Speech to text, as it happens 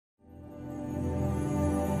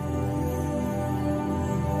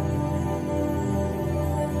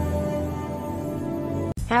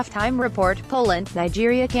Halftime report: Poland,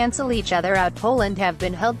 Nigeria cancel each other out. Poland have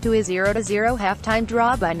been held to a 0-0 halftime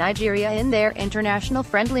draw by Nigeria in their international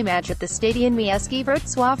friendly match at the Stadion Miejski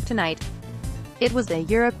Wroclaw tonight. It was the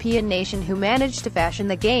European nation who managed to fashion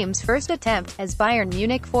the game's first attempt, as Bayern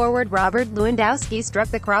Munich forward Robert Lewandowski struck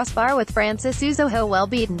the crossbar with Francis Uzoho well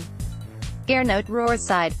beaten. Gernot Rohr's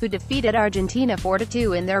side, who defeated Argentina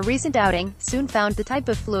 4-2 in their recent outing, soon found the type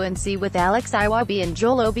of fluency, with Iwobi and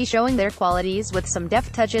Iwobi showing their qualities with some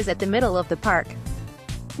deft touches at the middle of the park.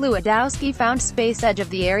 Lewandowski found space edge of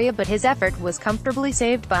the area, but his effort was comfortably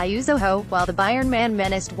saved by Uzoho, while the Bayern man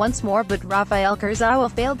menaced once more, but Rafael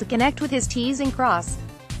Kurzawa failed to connect with his teasing cross.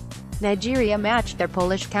 Nigeria matched their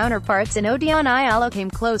Polish counterparts, and Odion Ialo came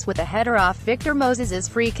close with a header off Victor Moses'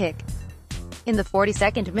 free kick. In the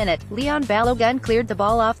 42nd minute, Leon Balogun cleared the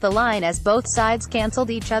ball off the line as both sides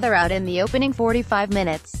cancelled each other out in the opening 45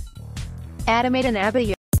 minutes. Adamade and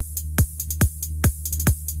Abayo